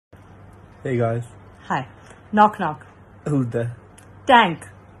Hey guys. Hi. Knock knock. Who's there? Tank.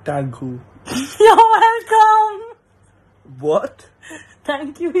 Tank who? You're welcome. What?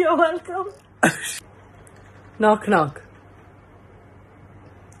 Thank you, you're welcome. Knock knock.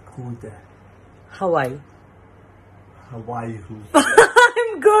 Who's there? Hawaii. Hawaii who?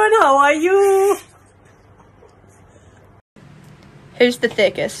 I'm good, how are you? Who's the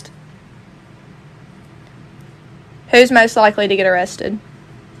thickest? Who's most likely to get arrested?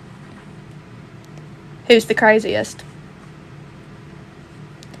 Who's the craziest?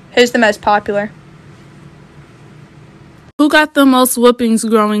 Who's the most popular? Who got the most whoopings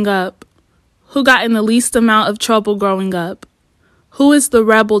growing up? Who got in the least amount of trouble growing up? Who is the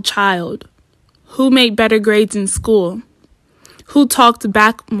rebel child? Who made better grades in school? Who talked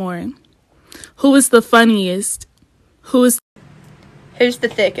back more? Who is the funniest? Who's the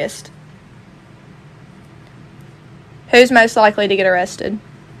thickest? Who's most likely to get arrested?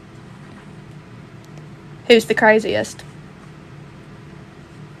 Who's the craziest?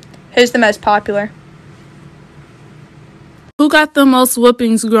 Who's the most popular? Who got the most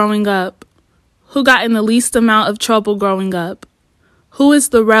whoopings growing up? Who got in the least amount of trouble growing up? Who is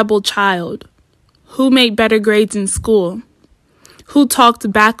the rebel child? Who made better grades in school? Who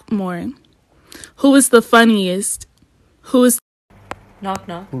talked back more? Who is the funniest? Who is... Knock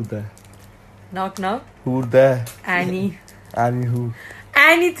knock. Who's there? Knock knock. Who's there? Annie. Annie who?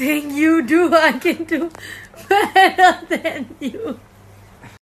 Anything you do, I can do better than you.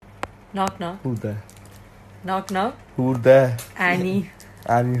 Knock knock. Who's there? Knock knock. Who's there? Annie.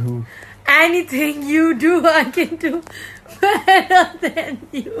 Annie who? Anything you do, I can do better than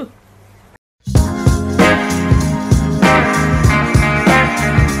you.